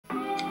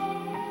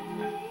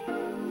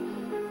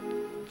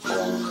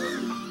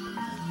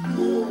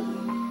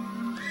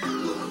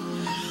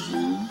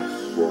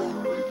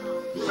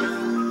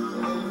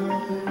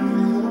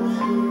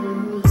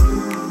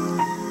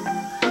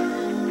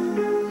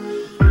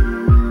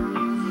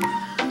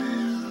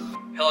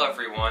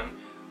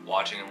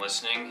watching and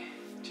listening.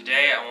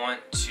 Today I want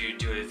to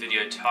do a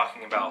video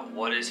talking about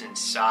what is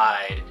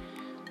inside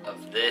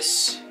of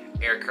this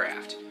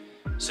aircraft.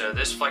 So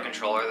this flight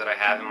controller that I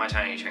have in my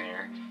tiny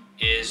trainer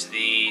is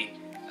the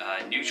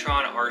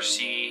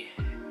NeutronRC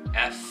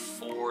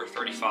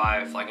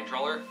F435 flight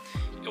controller.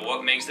 And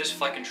what makes this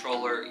flight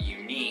controller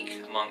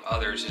unique among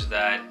others is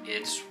that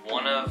it's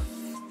one of,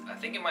 I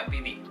think it might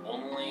be the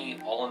only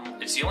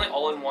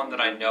all-in-one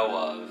that I know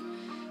of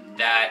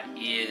that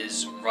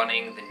is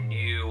running the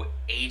new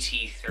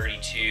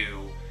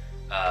AT32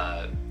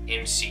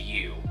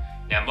 MCU.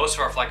 Now most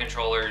of our flight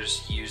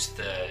controllers use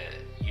a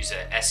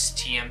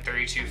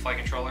STM32 flight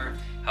controller.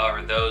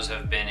 However, those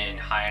have been in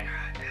higher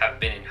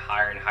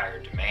and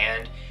higher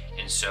demand,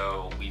 and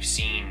so we've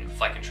seen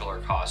flight controller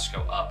costs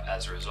go up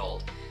as a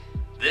result.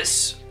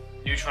 This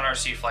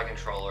NeutronRC flight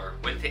controller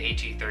with the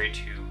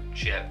AT32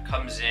 chip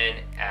comes in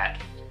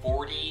at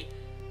 $40.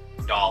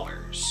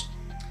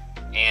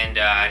 And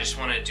I just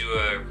want to do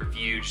a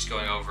review, just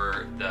going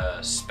over the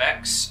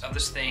specs of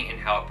this thing and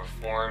how it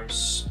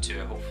performs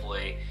to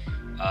hopefully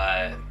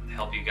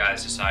help you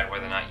guys decide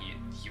whether or not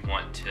you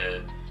want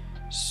to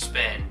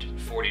spend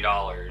 $40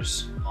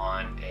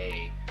 on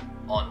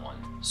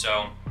one.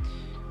 So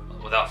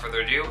without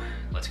further ado,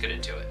 let's get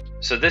into it.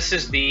 So this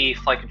is the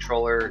flight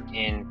controller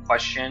in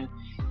question.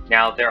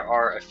 Now there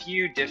are a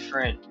few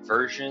different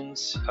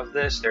versions of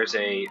this. There's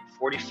a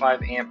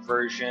 45 amp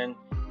version,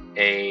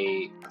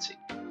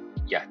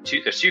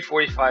 there's two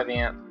 45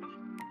 amp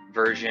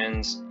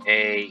versions,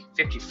 a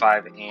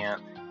 55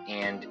 amp,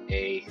 and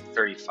a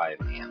 35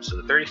 amp. So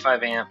the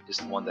 35 amp is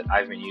the one that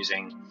I've been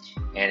using,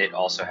 and it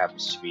also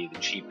happens to be the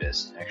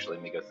cheapest. Actually,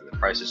 let me go through the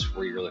prices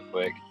for you really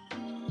quick.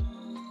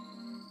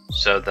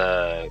 So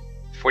the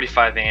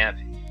 45 amp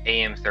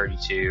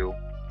AM32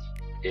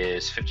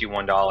 is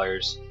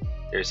 $51.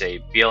 There's a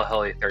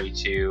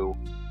BLHeli32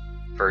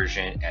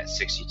 version at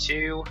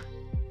 $62.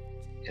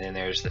 And then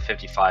there's the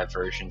 55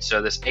 version. So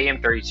this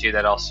AM32,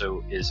 that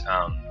also is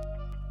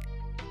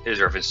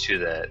reference to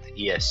the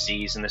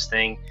ESCs in this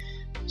thing.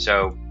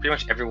 So pretty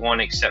much everyone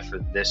except for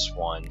this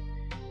one,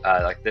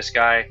 like this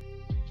guy,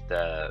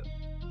 the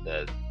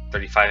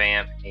 35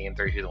 amp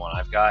AM32, the one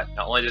I've got,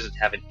 not only does it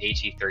have an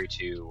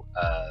AT32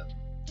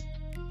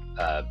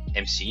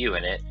 MCU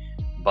in it,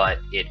 but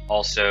it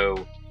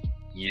also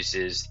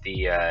uses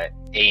the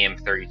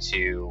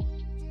AM32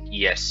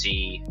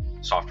 ESC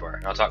software.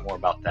 And I'll talk more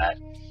about that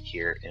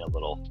here in a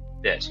little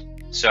bit.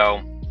 So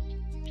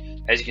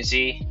as you can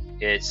see,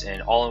 it's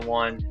an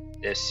all-in-one.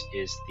 This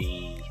is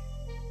the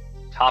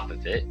top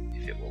of it.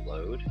 If it will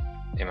load,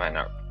 it might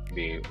not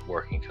be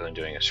working because I'm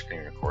doing a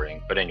screen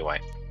recording, but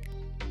anyway.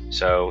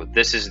 So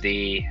this is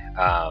the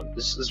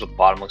this is what the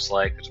bottom looks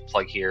like. There's a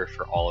plug here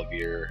for all of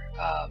your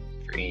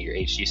for any of your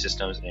HD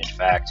systems, and in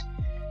fact,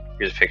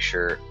 here's a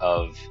picture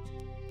of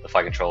the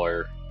flight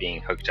controller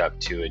being hooked up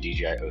to a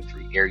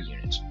DJI-03 air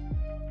unit.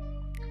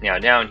 Now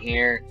down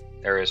here,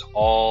 there is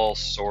all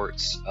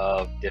sorts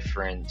of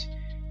different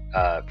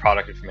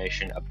product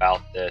information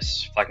about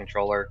this flight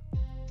controller.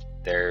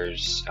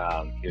 There's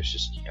here's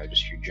just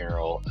your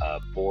general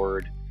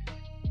board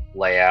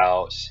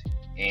layout,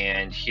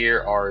 and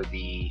here are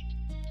the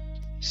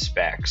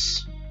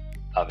specs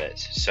of it.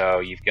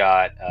 So you've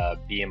got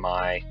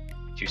BMI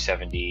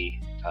 270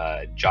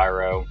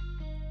 gyro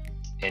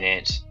in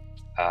it.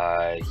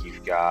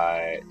 You've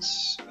got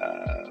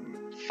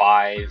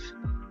 5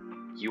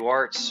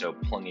 UARTs, so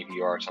plenty of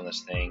UARTs on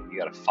this thing. You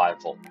got a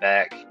 5-volt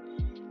BEC.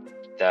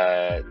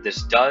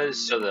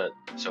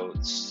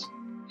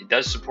 It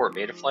does support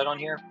Betaflight on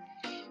here.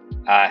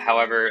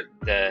 However,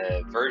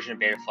 the version of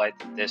Betaflight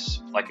that this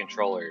flight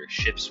controller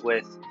ships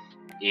with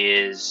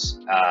is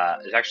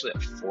actually a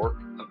fork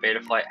of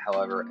Betaflight.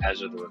 However,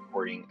 as of the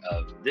recording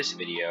of this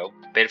video,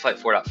 Betaflight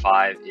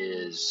 4.5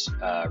 is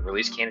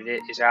release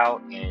candidate is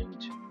out,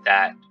 and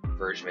that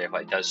version of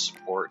Betaflight does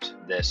support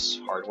this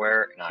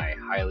hardware, and I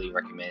highly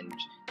recommend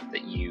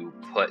that you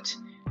put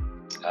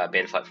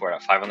Betaflight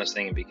 4.5 on this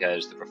thing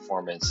because the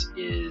performance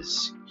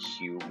is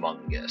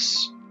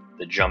humongous.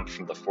 The jump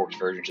from the forked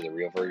version to the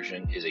real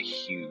version is a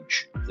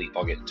huge leap.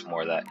 I'll get into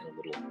more of that in a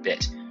little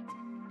bit.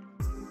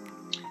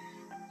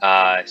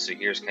 So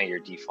here's kind of your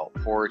default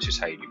ports, just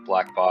how you do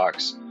black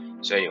box.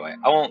 So anyway,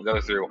 I won't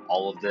go through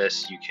all of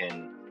this.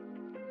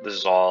 This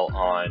is all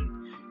on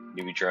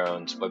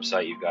NewBieDrone's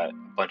website. You've got a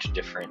bunch of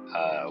different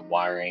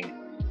wiring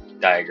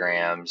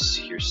diagrams.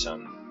 Here's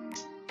some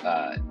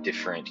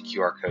different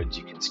QR codes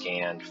you can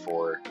scan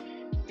for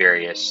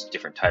various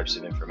different types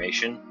of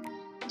information.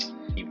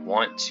 You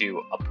want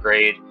to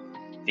upgrade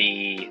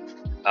the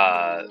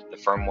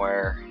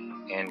firmware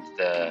and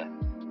the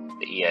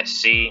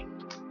ESC.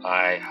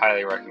 I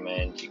highly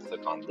recommend you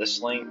click on this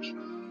link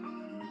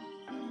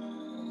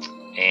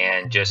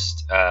and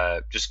just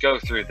go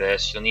through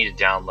this. You'll need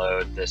to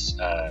download this.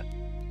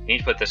 You need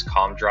to put this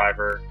COM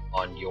driver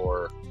on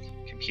your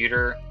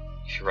computer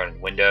if you're running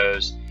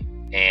Windows,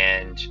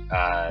 and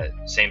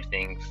same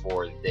thing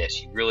for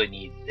this. You really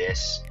need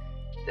this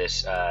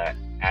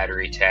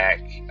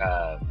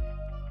AT32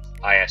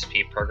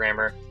 ISP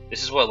programmer.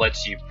 This is what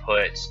lets you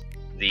put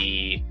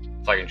the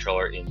flight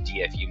controller in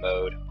DFU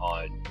mode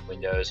on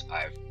Windows.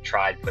 I've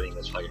tried putting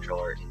this flight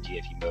controller in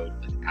DFU mode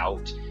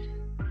without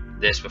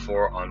this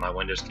before on my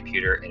Windows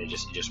computer, and it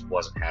just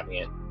wasn't having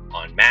it.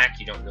 On Mac,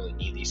 you don't really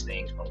need these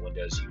things. On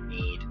Windows, you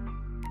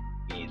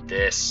need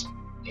this,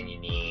 and you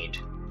need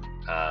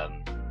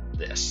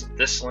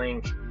this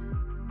link,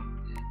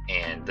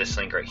 and this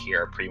link right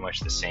here are pretty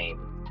much the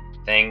same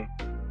thing.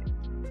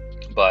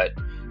 But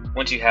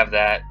once you have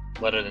that,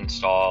 let it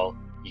install.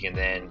 You can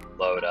then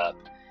load up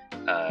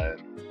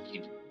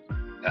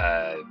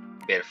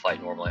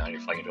Betaflight normally on your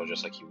flight controller,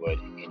 just like you would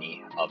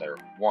any other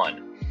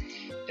one.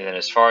 And then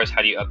as far as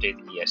how do you update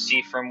the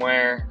ESC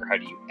firmware, or how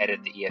do you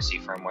edit the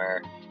ESC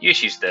firmware, you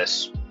just use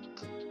this.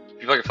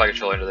 If you plug your flight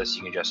controller into this,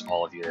 you can adjust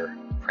all of your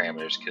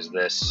parameters, because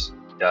this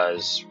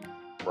does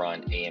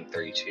run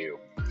AM32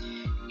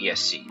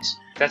 ESCs.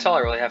 That's all I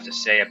really have to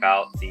say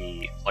about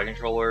the flight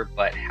controller,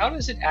 but how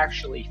does it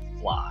actually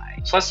fly?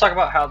 So let's talk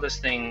about how this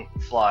thing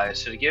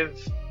flies. So to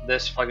give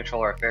this flight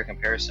controller a fair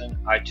comparison,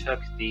 I took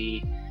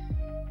the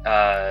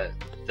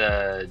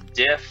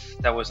diff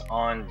that was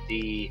on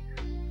the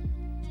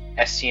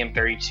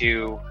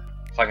STM32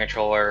 flight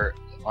controller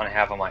I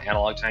have on my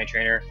analog tiny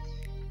trainer,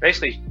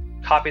 basically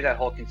copied that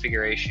whole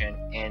configuration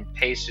and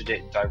pasted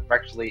it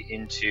directly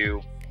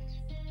into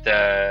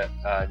the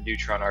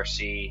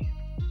NeutronRC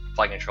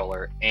flight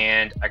controller,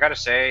 and I gotta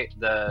say,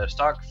 the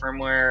stock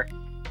firmware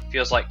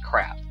feels like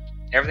crap.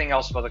 Everything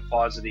else about the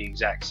quads are the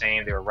exact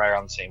same. They were right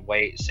around the same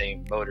weight,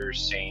 same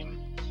motors, same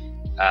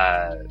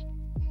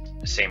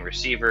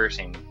receiver,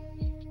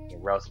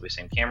 relatively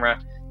same camera.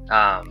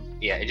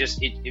 Yeah,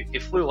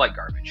 it flew like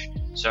garbage.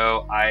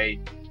 So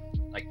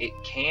it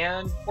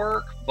can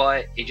work,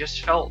 but it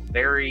just felt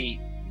very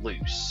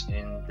loose,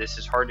 and this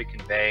is hard to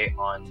convey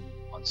on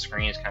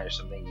screen. It's kind of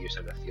something you just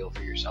have to feel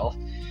for yourself.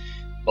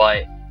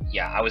 But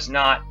yeah, I was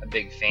not a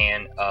big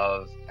fan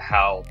of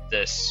how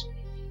this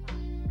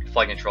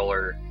flight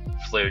controller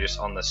flew just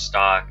on the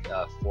stock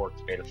forked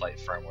Betaflight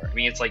firmware. I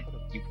mean, it's like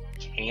you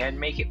can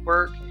make it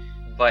work,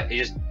 but it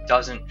just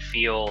doesn't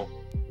feel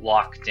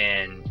locked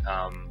in,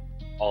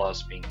 all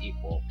else being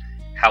equal.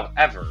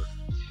 However,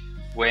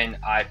 when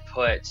I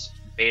put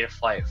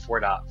Betaflight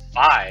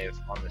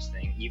 4.5 on this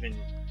thing, even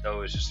though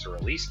it was just a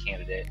release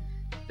candidate,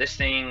 this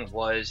thing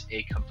was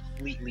a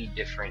completely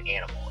different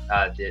animal.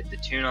 The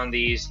tune on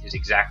these is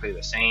exactly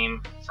the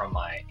same from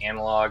my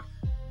analog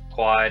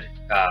quad,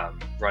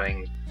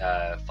 running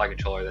a flight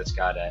controller that's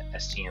got a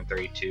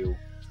STM32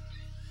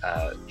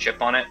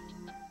 chip on it,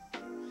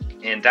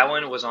 and that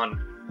one was on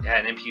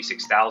an MPU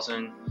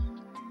 6000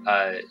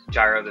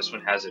 gyro. This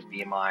one has a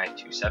BMI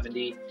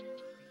 270.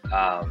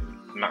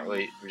 I'm not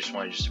really, I just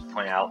wanted to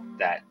point out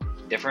that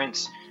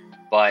difference,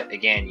 but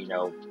again,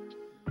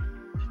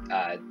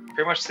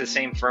 pretty much the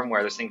same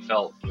firmware. This thing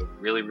felt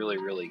really, really,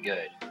 really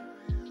good.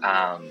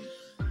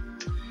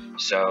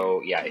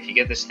 So yeah, if you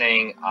get this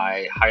thing,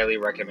 I highly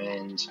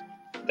recommend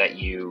that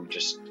you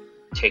just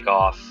take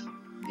off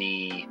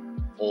the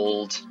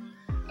old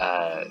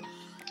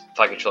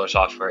flight controller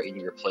software and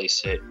you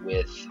replace it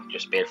with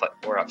just Betaflight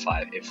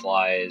 4.5. It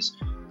flies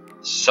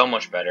so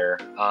much better.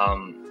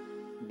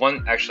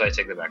 Actually, I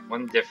take that back.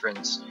 One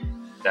difference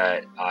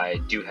that I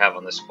do have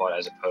on this quad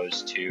as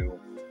opposed to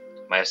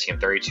my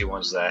STM32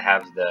 ones is that I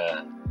have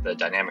the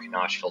dynamic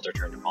notch filter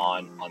turned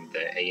on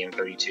the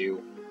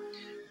AM32,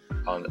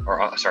 on the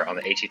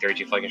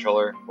AT32 flight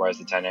controller, whereas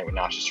the dynamic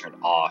notch is turned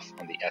off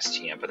on the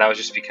STM. But that was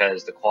just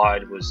because the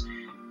quad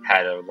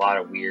had a lot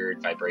of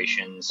weird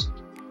vibrations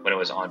when it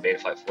was on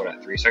Betaflight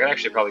 4.3, so I could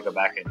actually probably go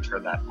back and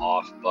turn that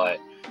off, but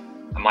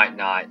I might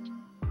not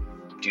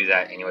do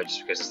that anyway,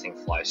 just because this thing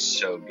flies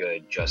so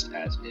good just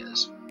as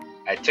is.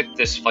 I took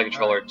this flight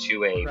controller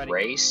to a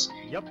race,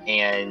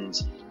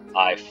 and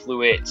I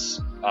flew it,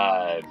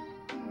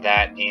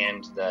 that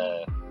and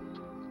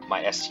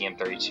my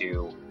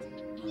STM32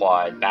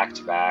 quad back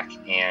to back,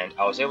 and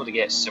I was able to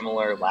get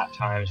similar lap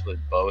times with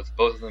both.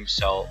 Both of them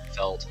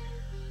felt,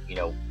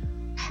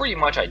 pretty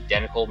much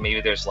identical. Maybe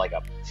there's like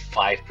a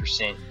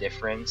 5%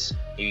 difference,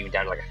 maybe even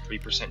down to like a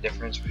 3%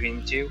 difference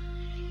between the two.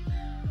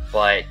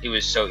 But it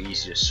was so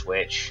easy to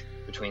switch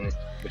between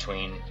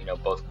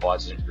both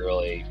quads.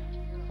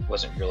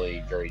 Wasn't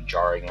really very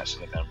jarring. That's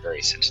something that I'm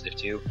very sensitive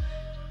to.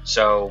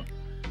 So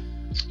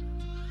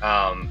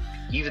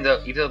even though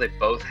they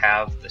both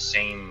have the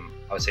same,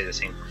 I would say the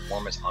same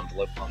performance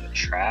envelope on the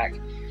track,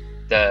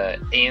 the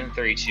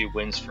AM32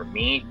 wins for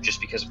me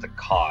just because of the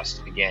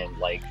cost. Again,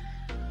 like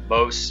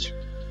most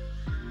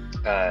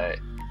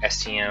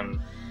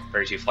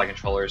STM32 flight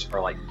controllers are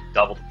like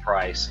double the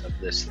price of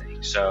this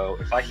thing. So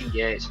if I can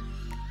get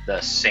the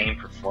same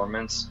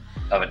performance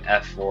of an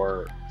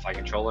F4 flight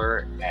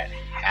controller at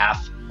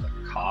half the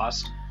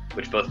cost,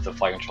 which both of the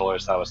flight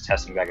controllers that I was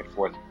testing back and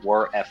forth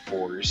were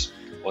F4s.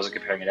 I wasn't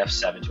comparing an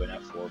F7 to an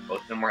F4.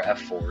 Both of them were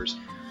F4s.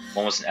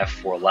 One was an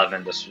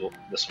F411. This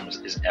one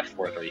is an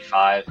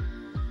F435.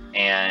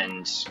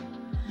 And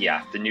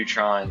yeah, the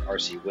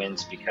NeutronRC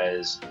wins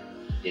because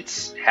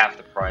it's half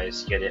the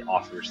price, yet it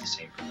offers the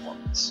same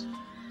performance.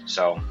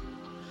 So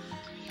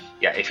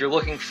yeah, if you're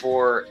looking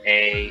for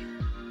a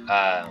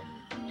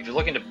if you're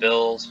looking to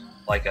build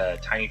like a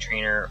tiny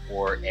trainer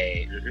or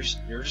you're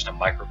just a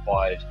micro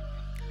quad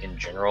in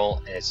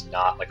general, and it's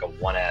not like a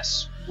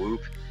 1S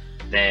whoop,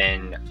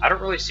 then I don't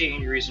really see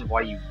any reason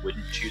why you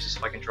wouldn't choose this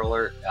flight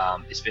controller.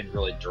 It's been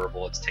really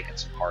durable. It's taken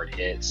some hard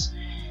hits,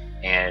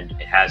 and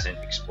it hasn't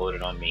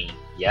exploded on me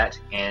yet.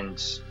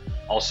 And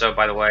also,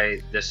 by the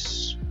way,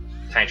 this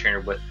tiny trainer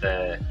with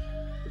the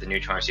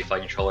NeutronRC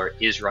flight controller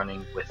is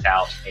running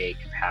without a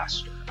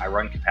capacitor. I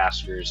run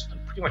capacitors on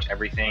pretty much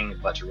everything,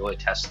 but to really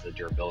test the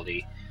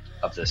durability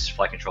of this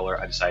flight controller,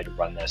 I decided to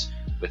run this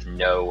with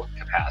no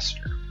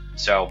capacitor.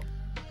 So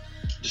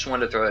just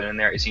wanted to throw that in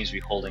there. It seems to be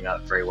holding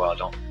up very well. I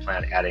don't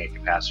plan on adding a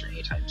capacitor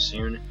anytime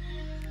soon.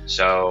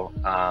 So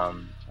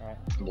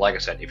like I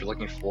said, if you're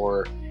looking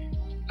for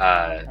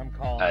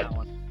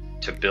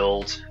to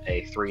build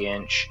a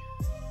 3-inch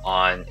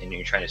and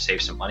you're trying to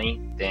save some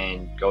money,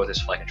 then go with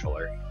this flight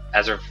controller.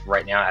 As of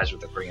right now, as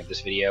of the recording of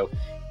this video,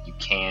 you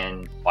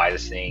can buy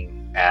this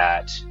thing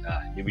at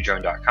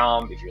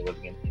newbiedrone.com if you're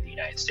living in the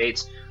United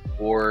States,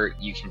 or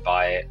you can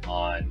buy it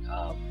on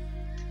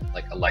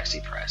like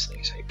AliExpress, I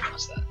think is how you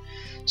pronounce that.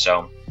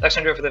 So that's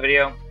gonna do it for the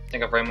video.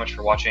 Thank you very much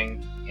for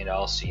watching, and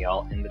I'll see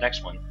y'all in the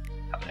next one.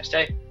 Have a nice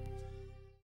day.